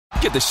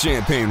Get the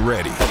champagne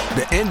ready.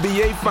 The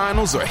NBA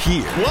Finals are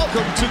here.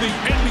 Welcome to the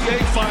NBA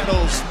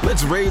Finals.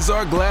 Let's raise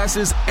our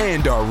glasses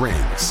and our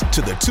rings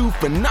to the two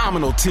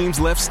phenomenal teams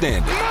left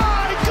standing.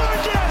 My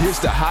goodness! Here's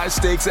to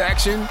high-stakes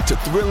action, to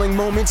thrilling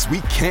moments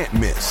we can't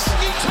miss.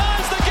 He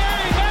ties the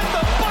game at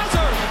the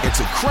buzzer! And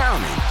to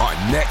crowning our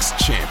next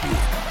champion.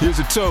 Here's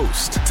a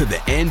toast to the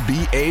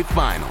NBA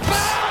Finals.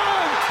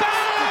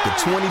 The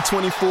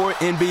 2024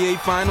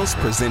 NBA Finals,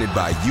 presented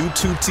by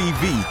YouTube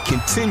TV,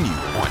 continue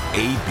on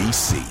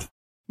ABC.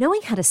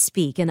 Knowing how to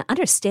speak and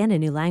understand a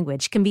new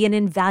language can be an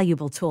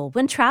invaluable tool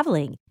when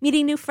traveling,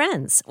 meeting new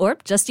friends, or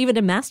just even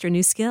to master a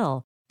new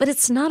skill. But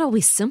it's not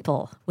always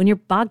simple when you're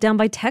bogged down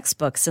by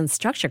textbooks and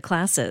structured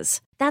classes.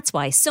 That's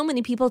why so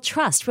many people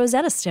trust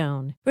Rosetta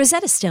Stone.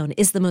 Rosetta Stone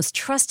is the most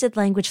trusted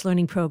language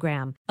learning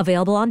program,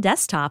 available on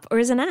desktop or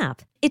as an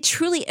app. It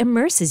truly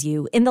immerses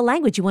you in the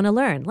language you want to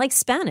learn, like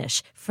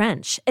Spanish,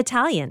 French,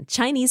 Italian,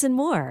 Chinese, and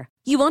more.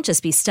 You won't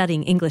just be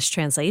studying English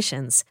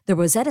translations. The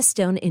Rosetta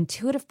Stone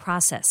intuitive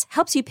process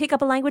helps you pick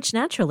up a language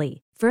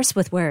naturally, first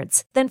with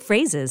words, then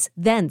phrases,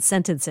 then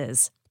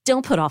sentences.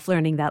 Don't put off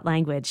learning that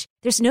language.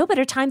 There's no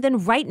better time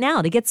than right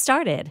now to get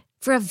started.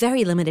 For a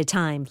very limited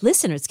time,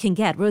 listeners can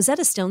get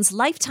Rosetta Stone's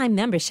lifetime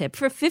membership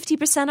for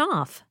 50%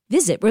 off.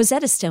 Visit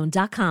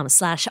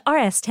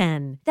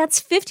rosettastone.com/rs10.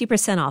 That's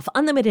 50% off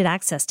unlimited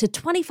access to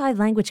 25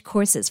 language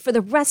courses for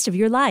the rest of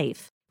your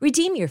life.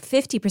 Redeem your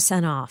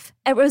 50% off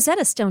at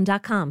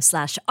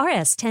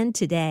rosettastone.com/rs10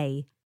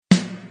 today.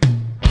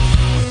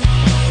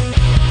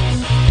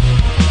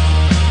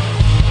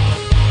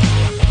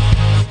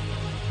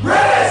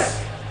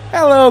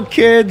 Hello,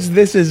 kids.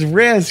 This is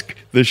Risk,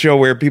 the show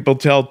where people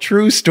tell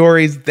true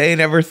stories they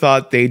never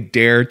thought they'd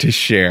dare to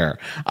share.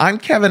 I'm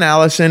Kevin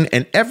Allison,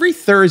 and every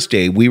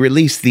Thursday we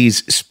release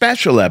these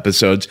special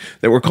episodes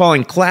that we're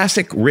calling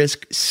Classic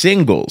Risk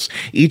Singles.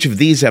 Each of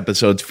these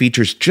episodes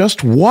features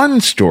just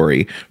one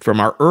story from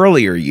our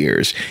earlier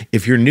years.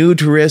 If you're new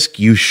to Risk,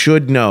 you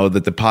should know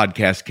that the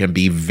podcast can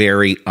be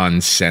very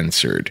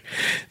uncensored.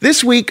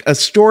 This week, a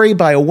story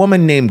by a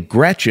woman named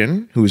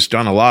Gretchen, who's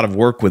done a lot of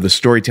work with a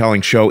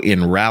storytelling show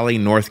in Raleigh,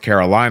 North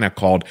Carolina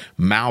called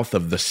Mouth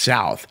of the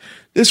South.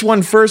 This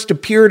one first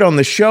appeared on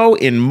the show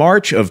in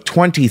March of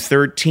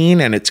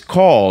 2013, and it's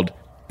called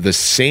The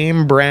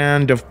Same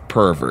Brand of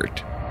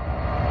Pervert.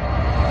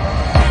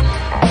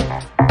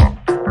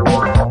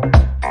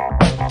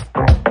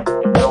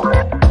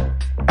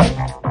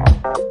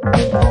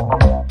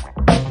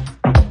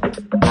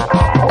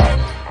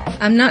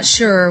 I'm not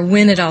sure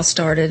when it all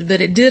started,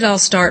 but it did all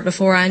start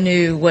before I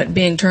knew what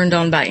being turned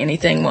on by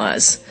anything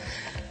was.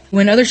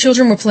 When other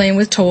children were playing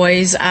with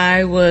toys,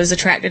 I was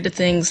attracted to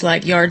things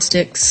like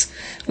yardsticks,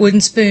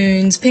 wooden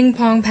spoons, ping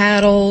pong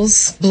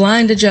paddles,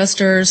 blind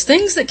adjusters,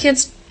 things that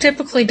kids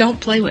typically don't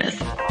play with.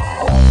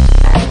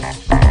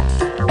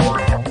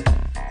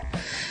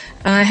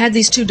 I had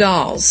these two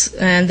dolls,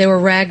 and they were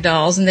rag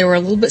dolls, and they were a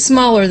little bit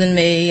smaller than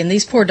me, and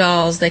these poor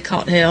dolls, they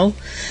caught hell.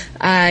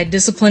 I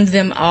disciplined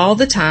them all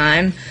the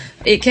time.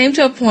 It came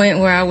to a point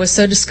where I was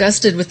so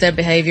disgusted with their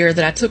behavior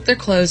that I took their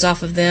clothes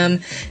off of them,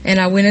 and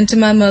I went into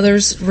my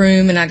mother's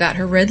room and I got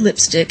her red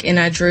lipstick and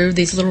I drew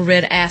these little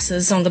red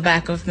asses on the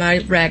back of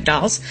my rag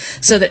dolls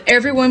so that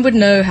everyone would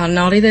know how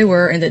naughty they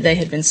were and that they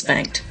had been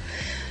spanked.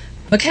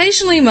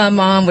 Occasionally my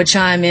mom would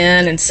chime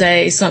in and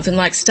say something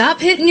like, "Stop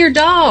hitting your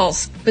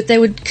dolls," but they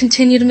would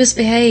continue to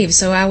misbehave,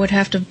 so I would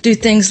have to do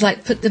things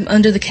like put them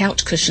under the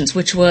couch cushions,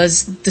 which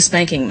was the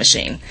spanking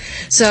machine.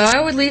 So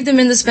I would leave them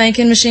in the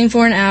spanking machine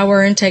for an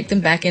hour and take them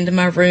back into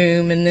my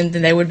room, and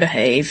then they would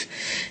behave.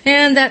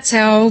 And that's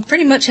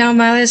pretty much how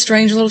my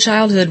strange little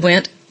childhood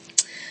went.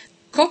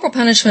 Corporal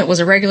punishment was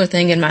a regular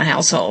thing in my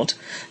household.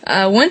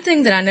 One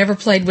thing that I never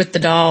played with the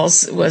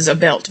dolls was a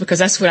belt, because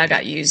that's what I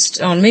got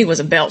used on me was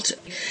a belt.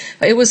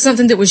 It was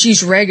something that was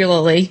used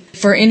regularly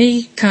for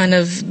any kind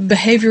of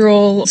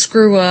behavioral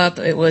screw up.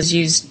 It was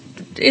used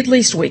at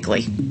least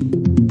weekly.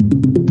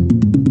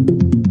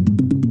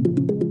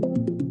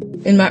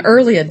 In my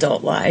early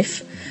adult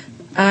life,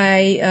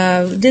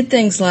 I did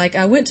things like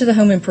I went to the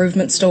home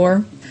improvement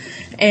store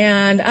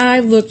and I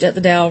looked at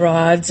the dowel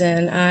rods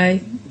and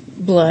I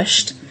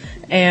blushed.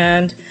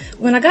 And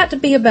when I got to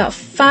be about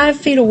 5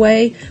 feet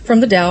away from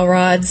the dowel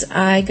rods,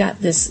 I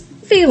got this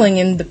feeling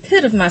in the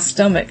pit of my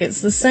stomach.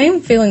 It's the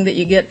same feeling that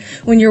you get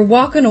when you're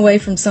walking away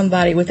from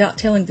somebody without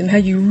telling them how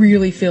you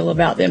really feel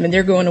about them and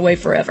they're going away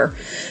forever.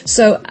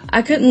 So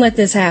I couldn't let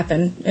this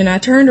happen, and I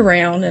turned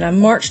around and I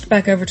marched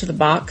back over to the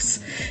box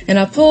and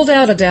I pulled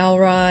out a dowel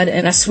rod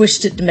and I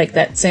swished it to make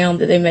that sound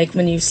that they make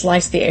when you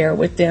slice the air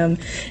with them.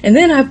 And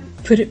then I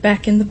put it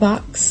back in the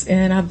box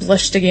and I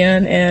blushed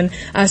again and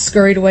I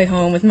scurried away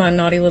home with my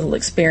naughty little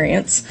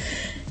experience.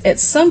 At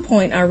some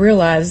point I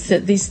realized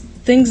that these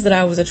things that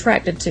I was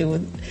attracted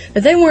to,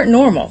 that they weren't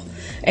normal,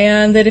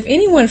 and that if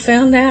anyone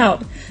found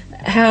out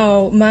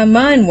how my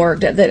mind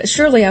worked, that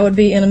surely I would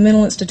be in a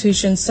mental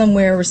institution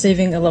somewhere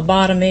receiving a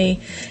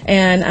lobotomy,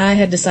 and I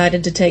had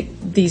decided to take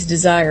these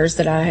desires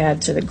that I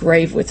had to the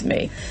grave with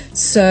me.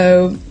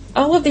 So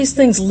all of these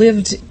things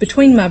lived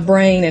between my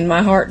brain and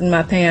my heart and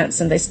my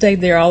pants, and they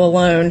stayed there all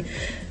alone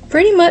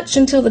pretty much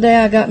until the day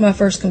I got my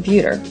first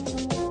computer.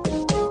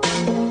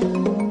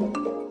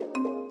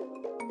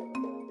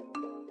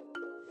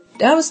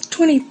 I was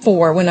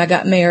 24 when I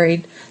got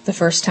married the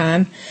first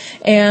time,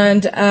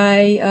 and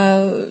I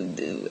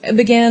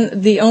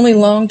began the only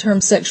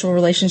long-term sexual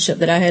relationship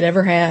that I had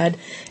ever had,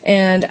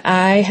 and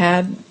I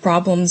had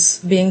problems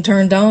being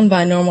turned on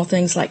by normal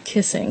things like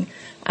kissing.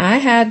 I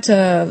had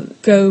to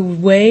go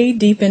way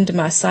deep into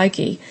my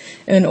psyche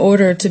in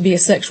order to be a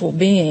sexual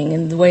being,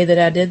 and the way that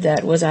I did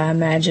that was I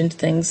imagined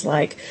things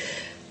like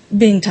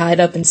being tied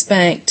up and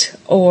spanked,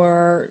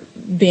 or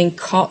being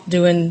caught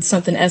doing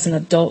something as an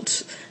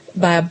adult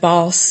by a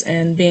boss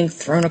and being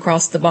thrown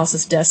across the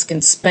boss's desk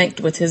and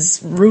spanked with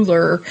his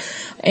ruler,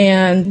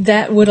 and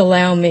that would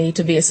allow me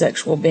to be a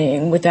sexual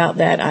being. Without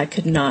that, I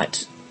could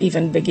not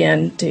even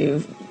begin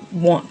to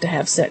want to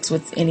have sex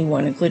with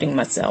anyone, including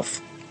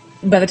myself.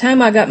 By the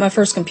time I got my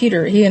first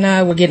computer, he and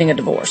I were getting a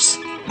divorce.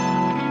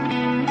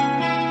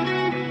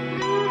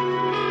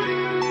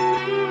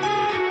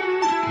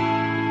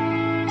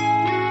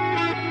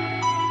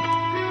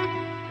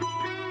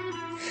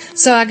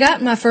 So I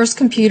got my first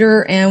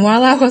computer, and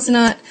while I was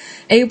not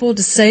able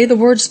to say the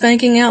word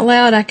spanking out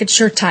loud, I could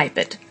sure type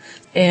it.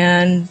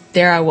 And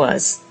there I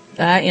was.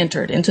 I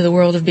entered into the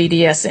world of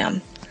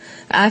BDSM.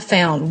 I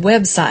found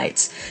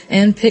websites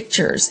and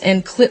pictures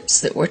and clips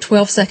that were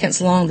 12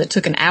 seconds long that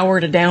took an hour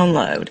to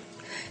download.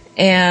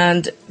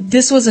 And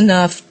this was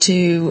enough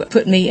to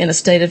put me in a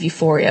state of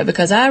euphoria,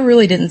 because I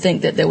really didn't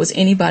think that there was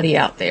anybody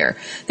out there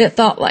that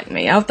thought like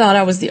me. I thought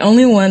I was the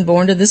only one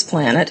born to this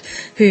planet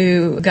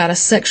who got a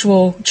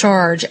sexual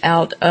charge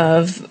out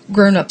of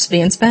grown-ups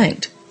being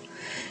spanked.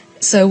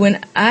 So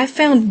when I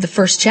found the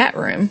first chat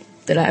room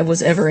that I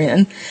was ever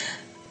in,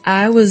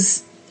 I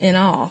was in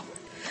awe.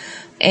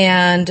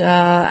 And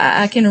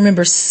I can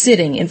remember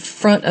sitting in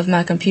front of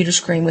my computer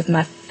screen with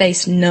my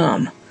face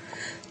numb,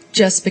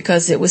 just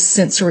because it was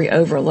sensory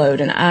overload,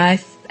 and I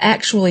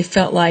actually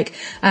felt like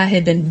I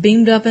had been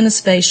beamed up in a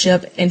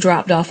spaceship and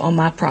dropped off on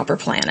my proper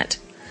planet.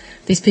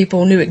 These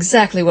people knew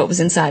exactly what was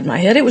inside my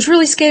head. It was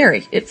really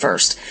scary at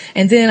first.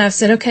 And then I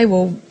said, okay,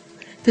 well,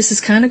 this is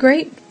kind of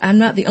great. I'm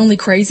not the only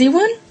crazy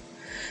one.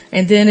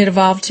 And then it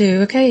evolved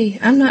to, okay,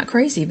 I'm not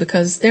crazy,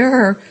 because there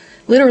are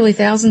literally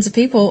thousands of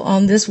people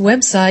on this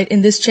website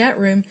in this chat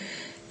room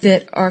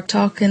that are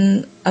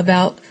talking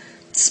about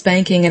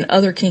spanking and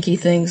other kinky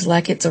things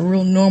like it's a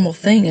real normal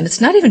thing, and it's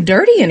not even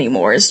dirty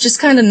anymore. It's just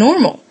kind of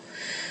normal.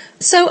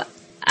 So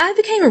I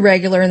became a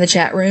regular in the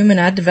chat room, and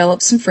I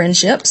developed some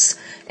friendships,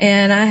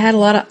 and I had a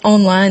lot of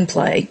online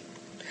play.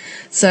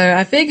 So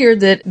I figured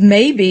that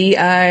maybe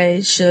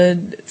I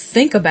should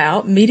think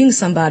about meeting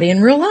somebody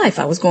in real life.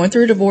 I was going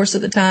through a divorce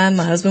at the time.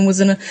 My husband was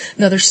in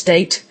another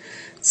state.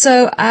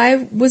 So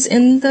I was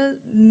in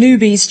the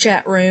newbies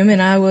chat room,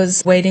 and I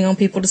was waiting on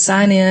people to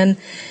sign in.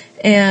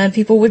 And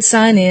people would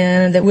sign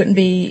in that wouldn't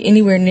be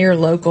anywhere near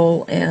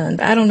local.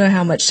 And I don't know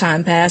how much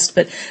time passed,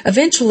 but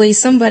eventually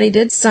somebody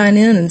did sign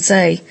in and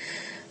say,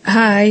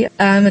 hi,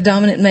 I'm a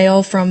dominant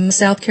male from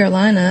South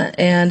Carolina,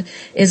 and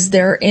is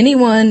there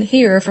anyone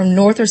here from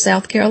North or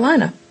South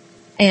Carolina?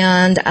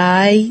 And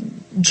I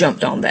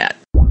jumped on that.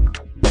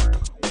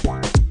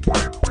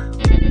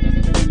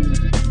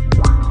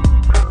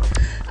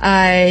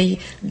 I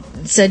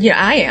said, yeah,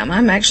 I am.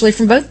 I'm actually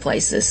from both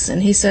places.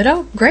 And he said,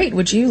 oh, great.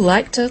 Would you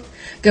like to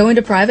go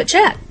into private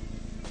chat?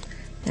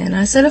 And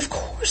I said, of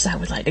course I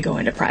would like to go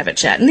into private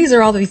chat. And these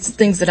are all these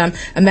things that I'm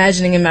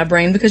imagining in my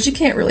brain, because you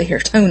can't really hear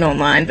tone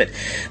online, but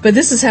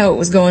this is how it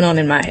was going on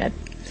in my head.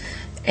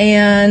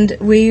 And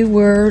we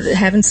were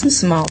having some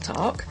small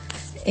talk,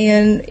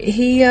 and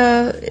he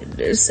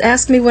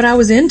asked me what I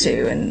was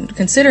into. And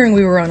considering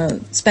we were on a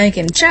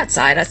spanking chat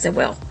site, I said,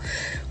 well,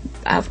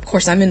 of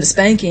course I'm into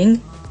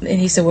spanking. And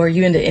he said, well, are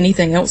you into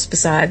anything else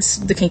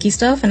besides the kinky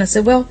stuff? And I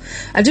said, well,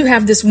 I do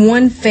have this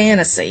one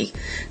fantasy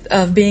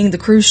of being the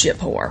cruise ship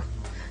whore.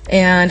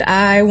 And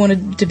I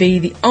wanted to be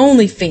the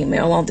only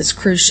female on this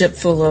cruise ship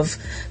full of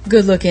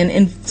good-looking,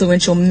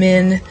 influential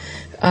men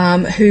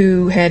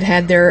who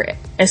had their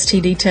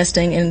STD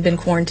testing and been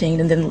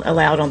quarantined and then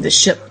allowed on this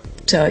ship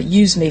to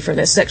use me for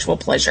their sexual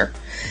pleasure.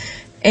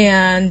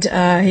 And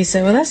he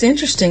said, well, that's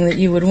interesting that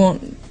you would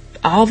want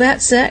all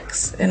that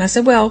sex. And I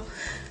said, well,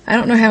 I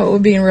don't know how it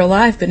would be in real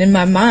life, but in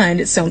my mind,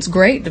 it sounds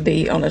great to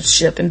be on a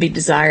ship and be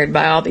desired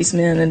by all these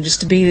men, and just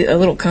to be a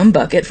little cum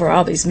bucket for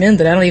all these men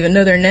that I don't even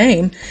know their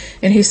name.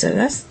 And he said,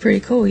 that's pretty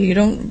cool. You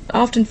don't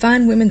often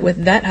find women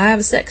with that high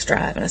of a sex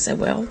drive. And I said,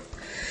 well,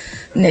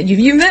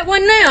 you met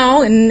one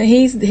now. And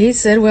he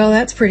said, well,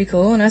 that's pretty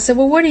cool. And I said,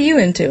 well, what are you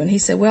into? And he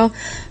said, well,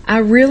 I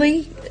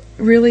really,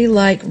 really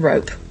like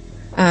rope.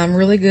 I'm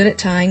really good at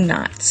tying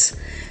knots.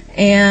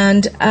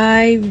 And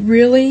I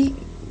really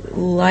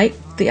like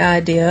the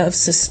idea of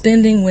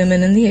suspending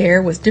women in the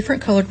air with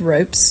different colored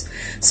ropes,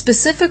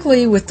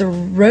 specifically with the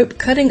rope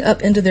cutting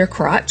up into their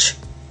crotch.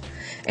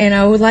 And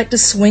I would like to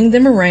swing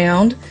them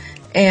around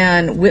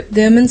and whip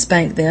them and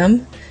spank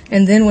them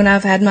And then when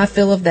I've had my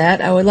fill of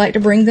that, I would like to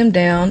bring them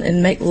down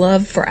and make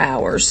love for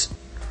hours.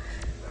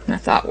 And I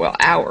thought, well,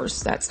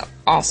 hours, that's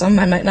awesome.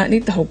 I might not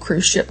need the whole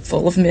cruise ship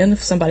full of men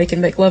if somebody can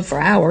make love for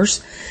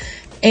hours.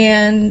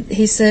 And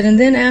he said, and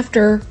then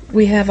after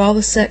we have all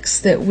the sex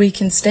that we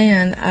can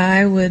stand,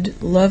 I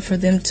would love for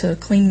them to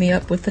clean me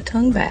up with a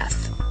tongue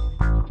bath.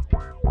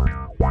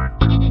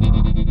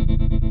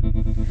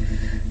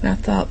 And I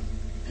thought,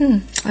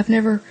 I've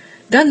never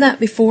done that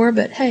before,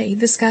 but hey,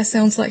 this guy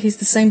sounds like he's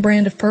the same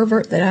brand of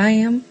pervert that I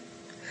am.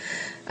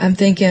 I'm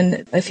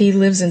thinking if he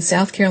lives in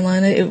South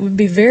Carolina, it would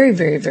be very,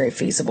 very, very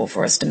feasible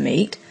for us to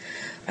meet.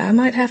 I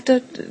might have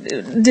to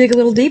dig a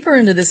little deeper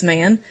into this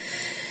man.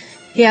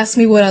 He asked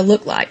me what I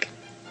looked like,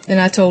 and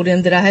I told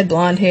him that I had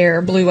blonde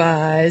hair, blue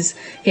eyes.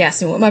 He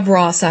asked me what my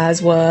bra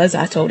size was.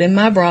 I told him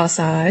my bra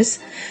size,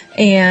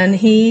 and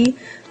he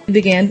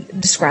began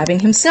describing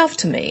himself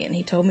to me, and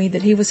he told me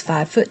that he was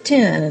 5'10",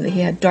 and that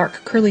he had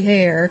dark curly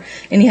hair,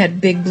 and he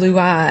had big blue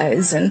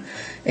eyes,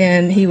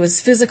 and he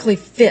was physically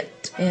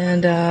fit,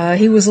 and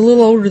he was a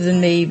little older than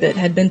me, but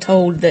had been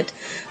told that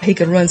he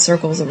could run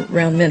circles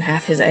around men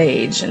half his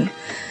age. And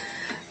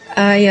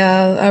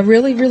I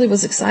really, really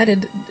was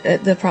excited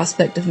at the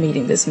prospect of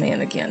meeting this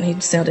man again. He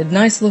sounded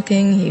nice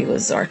looking. He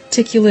was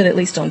articulate, at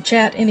least on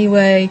chat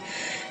anyway.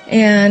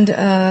 And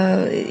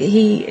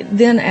he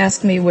then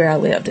asked me where I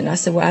lived, and I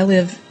said, well, I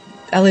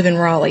live in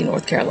Raleigh,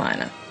 North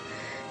Carolina.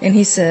 And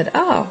he said,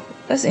 oh,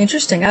 that's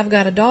interesting. I've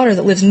got a daughter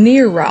that lives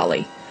near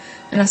Raleigh.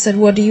 And I said,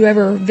 well, do you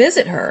ever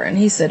visit her? And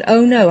he said,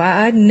 oh, no,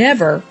 I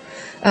never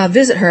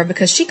visit her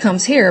because she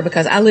comes here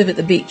because I live at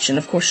the beach, and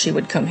of course she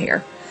would come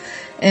here.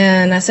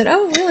 And I said,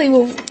 oh, really?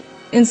 Well,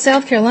 in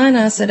South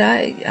Carolina, I said,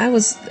 I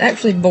was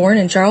actually born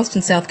in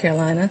Charleston, South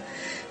Carolina.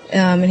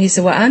 And he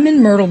said, well, I'm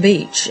in Myrtle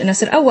Beach. And I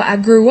said, oh, well, I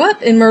grew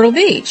up in Myrtle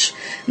Beach.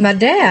 My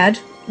dad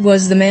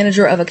was the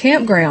manager of a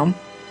campground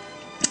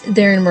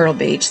there in Myrtle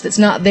Beach that's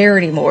not there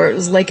anymore. It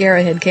was Lake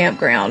Arrowhead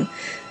Campground.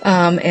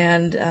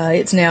 And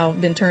it's now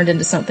been turned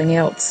into something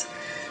else.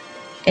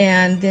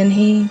 And then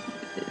he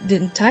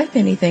didn't type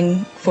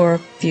anything for a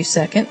few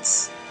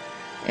seconds.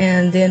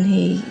 And then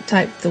he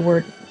typed the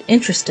word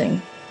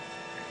interesting.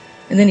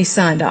 And then he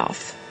signed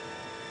off.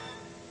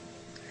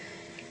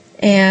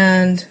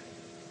 And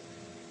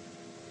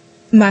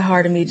my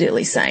heart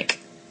immediately sank.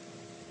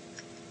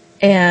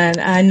 And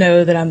I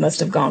know that I must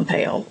have gone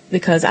pale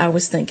because I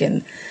was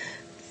thinking,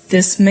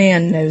 this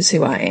man knows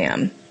who I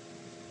am.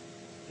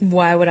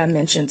 Why would I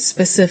mention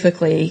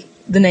specifically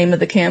the name of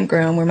the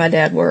campground where my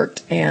dad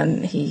worked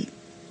and he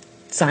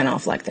sign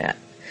off like that?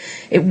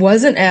 It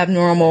wasn't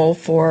abnormal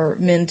for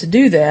men to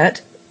do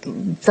that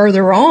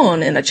further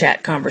on in a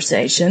chat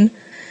conversation,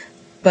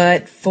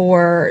 but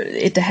for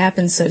it to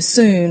happen so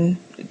soon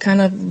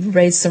kind of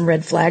raised some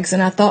red flags.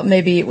 And I thought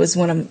maybe it was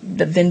one of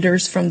the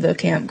vendors from the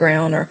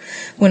campground or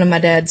one of my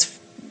dad's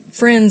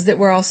friends that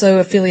were also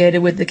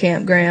affiliated with the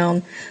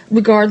campground.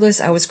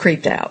 Regardless, I was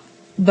creeped out.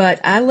 But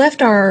I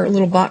left our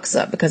little box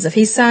up because if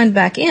he signed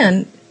back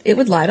in, it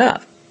would light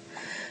up.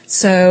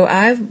 So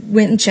I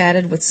went and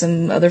chatted with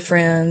some other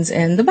friends,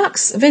 and the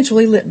box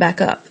eventually lit back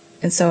up.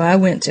 And so I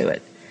went to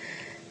it.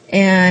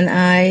 And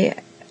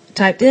I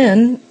typed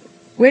in,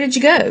 where did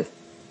you go?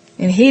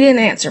 And he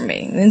didn't answer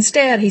me.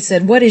 Instead, he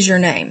said, what is your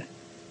name?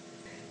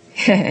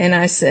 And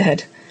I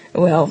said,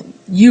 well,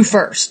 you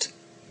first.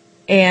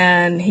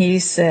 And he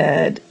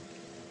said,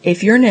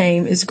 if your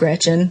name is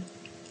Gretchen,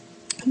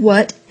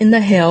 what in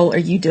the hell are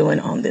you doing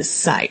on this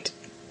site?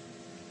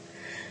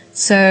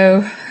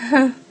 So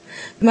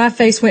my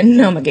face went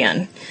numb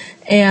again.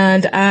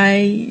 And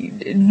I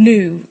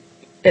knew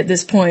at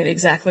this point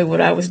exactly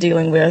what I was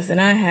dealing with, and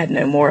I had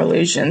no more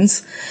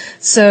illusions.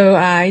 So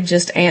I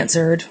just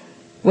answered,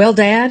 well,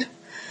 Dad,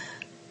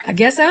 I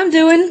guess I'm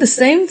doing the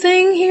same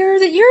thing here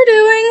that you're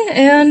doing,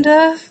 and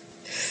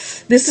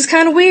this is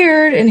kind of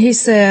weird. And he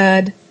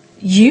said,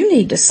 you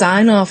need to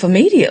sign off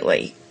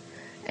immediately.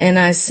 And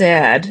I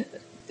said,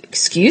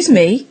 excuse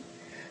me,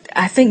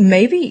 I think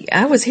maybe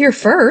I was here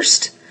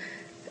first.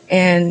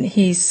 And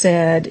he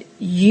said,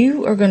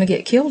 you are going to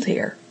get killed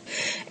here.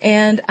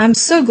 And I'm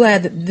so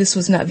glad that this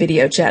was not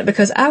video chat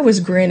because I was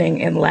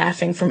grinning and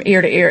laughing from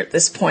ear to ear at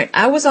this point.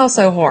 I was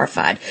also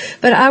horrified,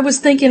 but I was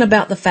thinking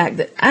about the fact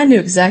that I knew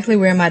exactly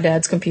where my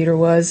dad's computer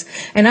was,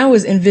 and I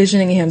was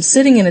envisioning him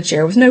sitting in a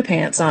chair with no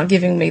pants on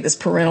giving me this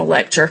parental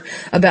lecture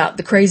about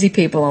the crazy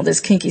people on this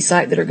kinky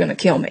site that are going to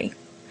kill me.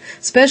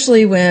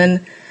 Especially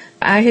when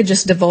I had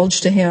just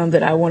divulged to him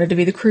that I wanted to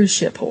be the cruise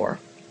ship whore.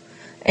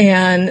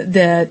 And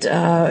that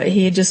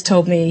he had just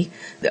told me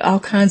all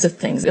kinds of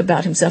things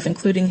about himself,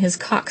 including his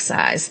cock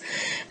size.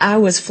 I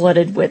was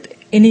flooded with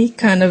any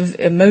kind of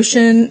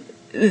emotion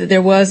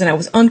there was, and I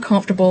was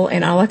uncomfortable,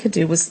 and all I could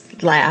do was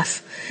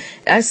laugh.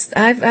 I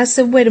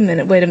said, wait a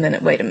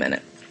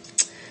minute.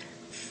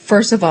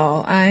 First of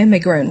all, I am a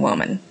grown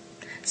woman.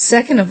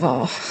 Second of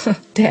all,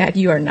 Dad,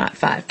 you are not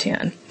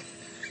 5'10".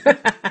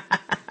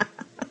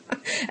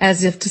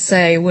 As if to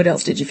say, what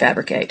else did you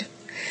fabricate?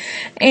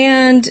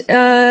 And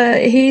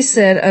he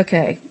said,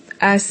 okay,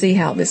 I see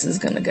how this is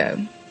going to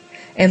go.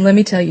 And let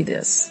me tell you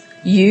this.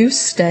 "You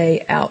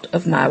stay out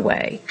of my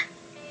way."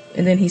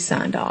 And then he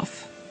signed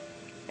off.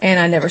 And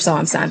I never saw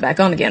him sign back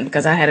on again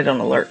because I had it on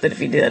alert that if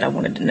he did, I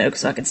wanted to know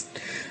so I could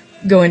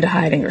go into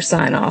hiding or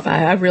sign off.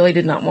 I really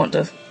did not want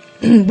to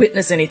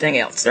witness anything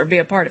else or be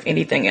a part of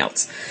anything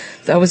else.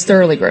 So I was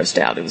thoroughly grossed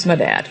out. It was my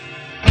dad.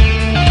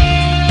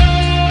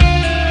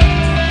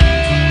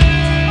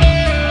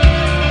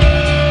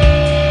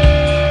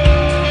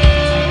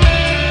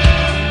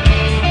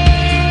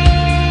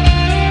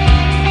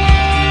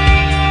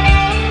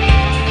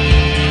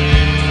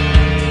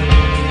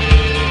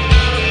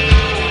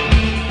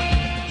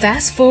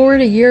 Fast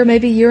forward a year,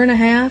 maybe a year and a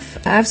half,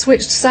 I've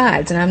switched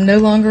sides and I'm no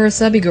longer a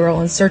subby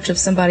girl in search of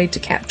somebody to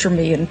capture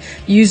me and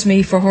use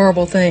me for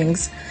horrible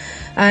things.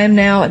 I am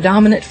now a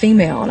dominant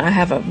female and I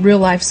have a real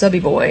life subby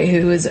boy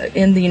who is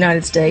in the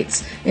United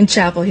States in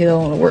Chapel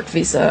Hill on a work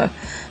visa,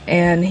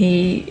 and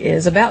he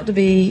is about to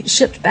be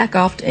shipped back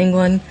off to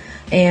England,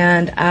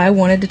 and I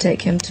wanted to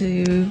take him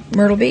to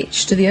Myrtle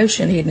Beach, to the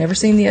ocean. He had never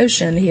seen the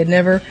ocean. He had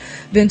never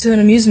been to an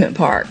amusement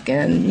park,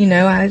 and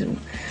I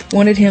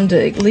wanted him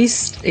to at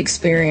least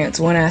experience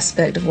one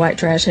aspect of white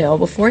trash hell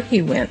before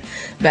he went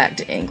back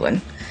to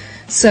England.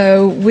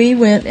 So we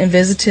went and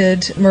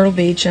visited Myrtle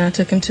Beach, and I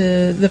took him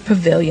to the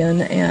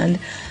pavilion, and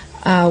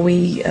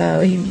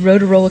he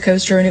rode a roller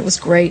coaster, and it was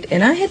great.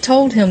 And I had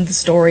told him the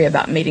story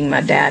about meeting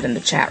my dad in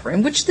the chat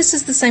room, which this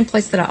is the same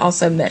place that I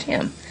also met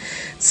him.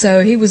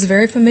 So he was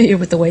very familiar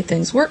with the way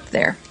things worked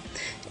there.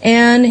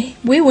 And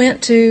we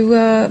went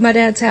to my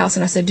dad's house,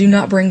 and I said, "Do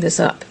not bring this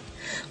up."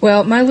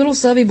 Well, my little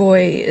subby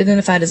boy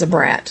identified as a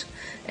brat,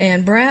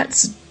 and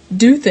brats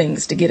do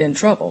things to get in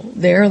trouble.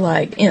 They're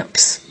like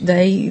imps.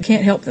 They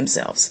can't help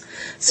themselves.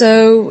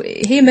 So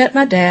he met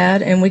my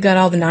dad, and we got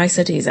all the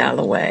niceties out of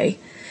the way.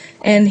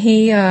 And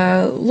he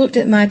looked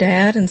at my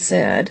dad and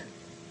said,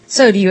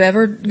 "So do you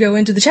ever go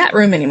into the chat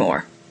room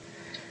anymore?"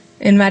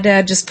 And my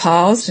dad just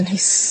paused, and he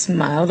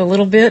smiled a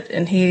little bit,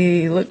 and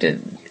he looked at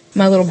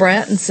my little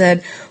brat and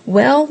said,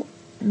 "Well,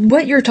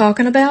 what you're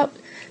talking about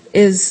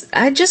is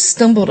I just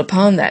stumbled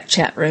upon that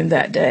chat room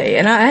that day,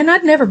 and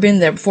I'd never been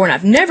there before, and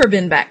I've never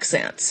been back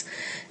since."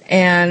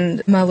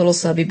 And my little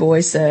subby boy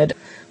said,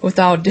 "With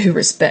all due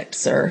respect,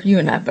 sir, you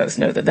and I both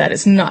know that that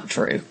is not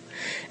true."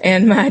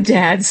 And my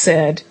dad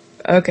said,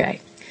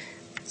 "Okay,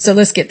 so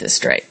let's get this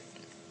straight.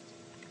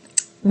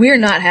 We're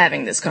not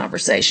having this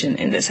conversation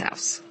in this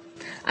house.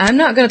 I'm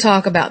not going to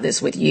talk about this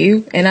with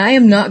you, and I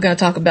am not going to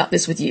talk about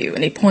this with you."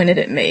 And he pointed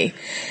at me,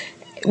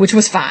 which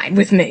was fine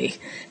with me.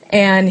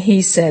 And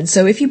he said,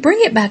 "So if you bring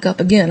it back up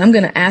again, I'm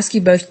going to ask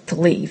you both to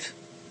leave,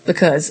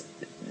 because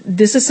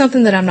this is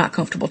something that I'm not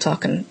comfortable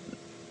talking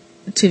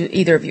to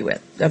either of you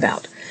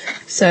about."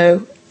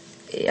 So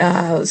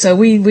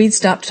we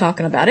stopped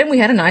talking about it, and we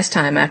had a nice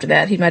time after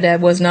that. My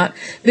dad was not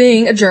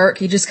being a jerk.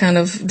 He just kind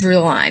of drew a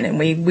line, and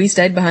we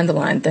stayed behind the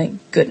line, thank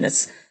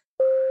goodness.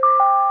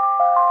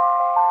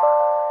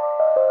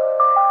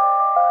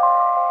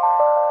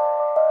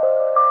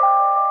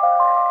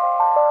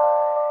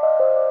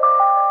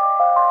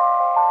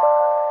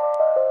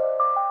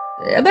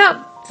 About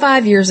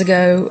 5 years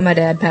ago, my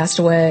dad passed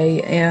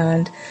away,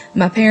 and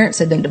my parents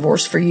had been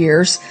divorced for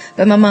years,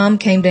 but my mom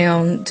came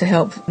down to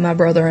help my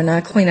brother and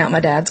I clean out my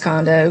dad's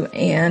condo,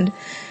 and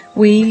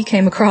we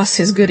came across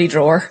his goodie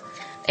drawer.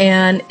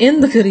 And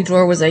in the goodie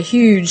drawer was a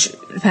huge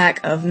pack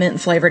of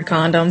mint-flavored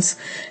condoms,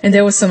 and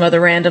there was some other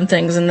random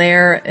things in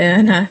there,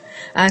 and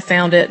I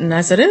found it, and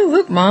I said, "Oh,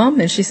 look, Mom."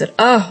 And she said,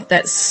 "Oh,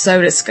 that's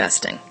so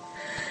disgusting."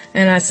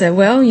 And I said,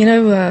 "Well,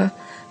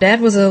 Dad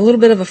was a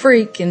little bit of a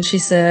freak," and she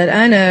said,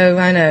 I know,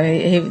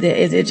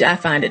 I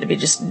find it to be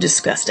just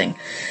disgusting."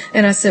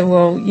 And I said,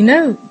 "Well,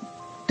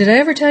 did I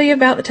ever tell you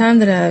about the time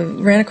that I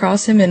ran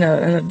across him in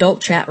an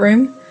adult chat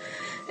room?"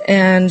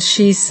 And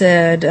she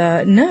said,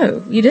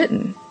 "No, you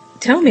didn't.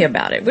 Tell me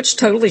about it," which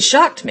totally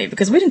shocked me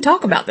because we didn't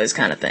talk about those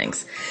kind of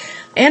things.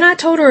 And I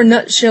told her a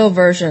nutshell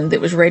version that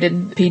was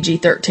rated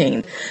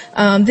PG-13.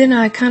 Then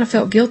I kind of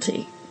felt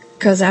guilty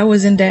because I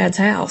was in Dad's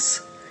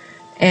house.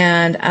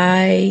 And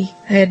I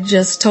had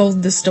just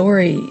told the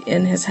story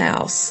in his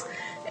house,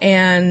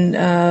 and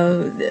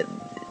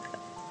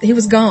he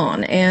was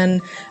gone,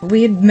 and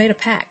we had made a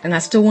pact, and I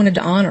still wanted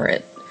to honor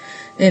it.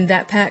 And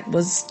that pact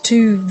was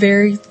two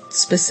very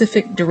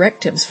specific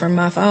directives from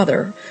my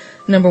father.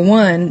 Number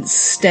one,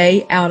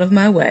 stay out of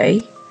my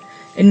way.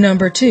 And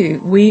number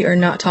two, we are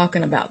not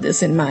talking about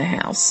this in my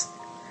house.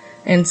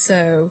 And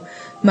so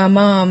my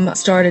mom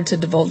started to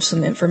divulge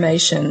some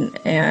information,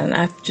 and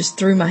I just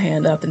threw my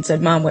hand up and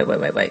said, "Mom, wait.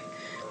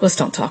 Let's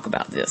don't talk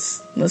about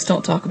this. Let's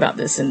don't talk about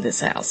this in this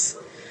house."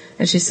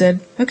 And she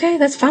said, "Okay,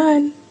 that's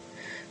fine,"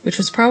 which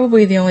was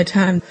probably the only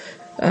time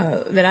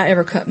that I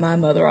ever cut my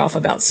mother off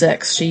about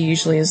sex. She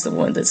usually is the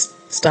one that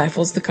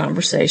stifles the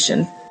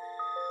conversation.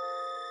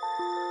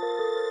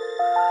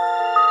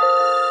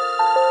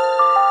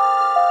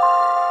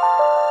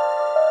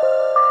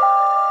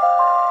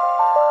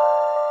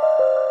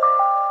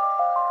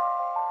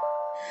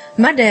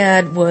 My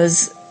dad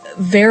was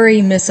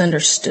very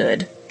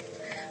misunderstood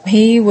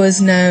He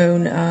was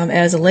known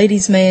as a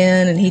ladies'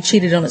 man, and he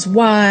cheated on his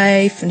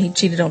wife, and he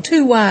cheated on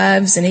 2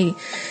 wives, and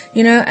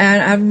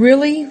and I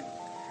really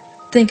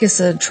think it's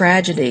a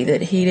tragedy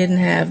that he didn't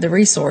have the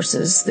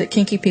resources that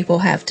kinky people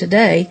have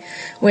today,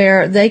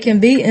 where they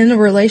can be in a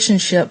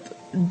relationship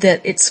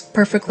that it's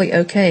perfectly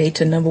okay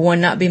to, number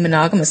one, not be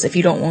monogamous if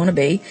you don't want to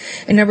be,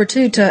 and number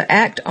two, to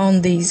act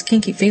on these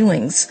kinky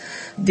feelings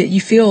that you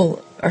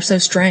feel are so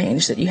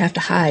strange that you have to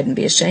hide and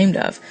be ashamed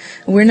of.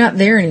 We're not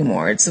there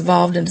anymore. It's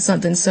evolved into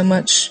something so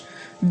much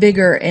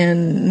bigger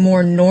and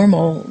more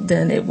normal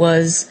than it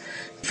was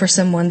for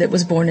someone that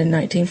was born in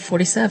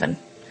 1947.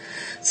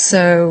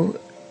 So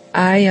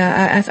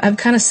I'm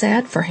kind of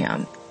sad for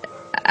him.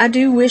 I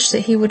do wish that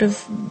he would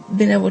have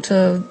been able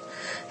to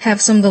have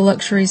some of the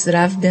luxuries that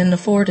I've been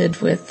afforded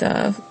with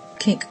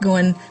kink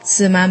going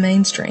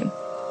semi-mainstream.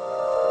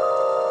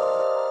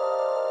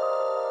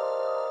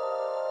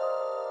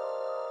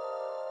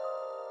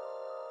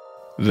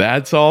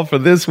 That's all for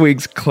this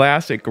week's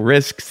Classic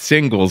Risk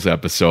Singles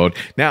episode.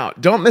 Now,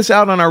 don't miss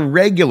out on our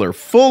regular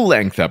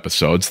full-length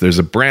episodes. There's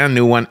a brand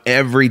new one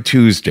every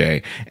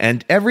Tuesday.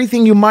 And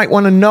everything you might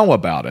want to know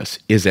about us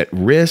is at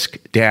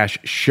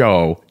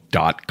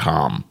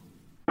risk-show.com.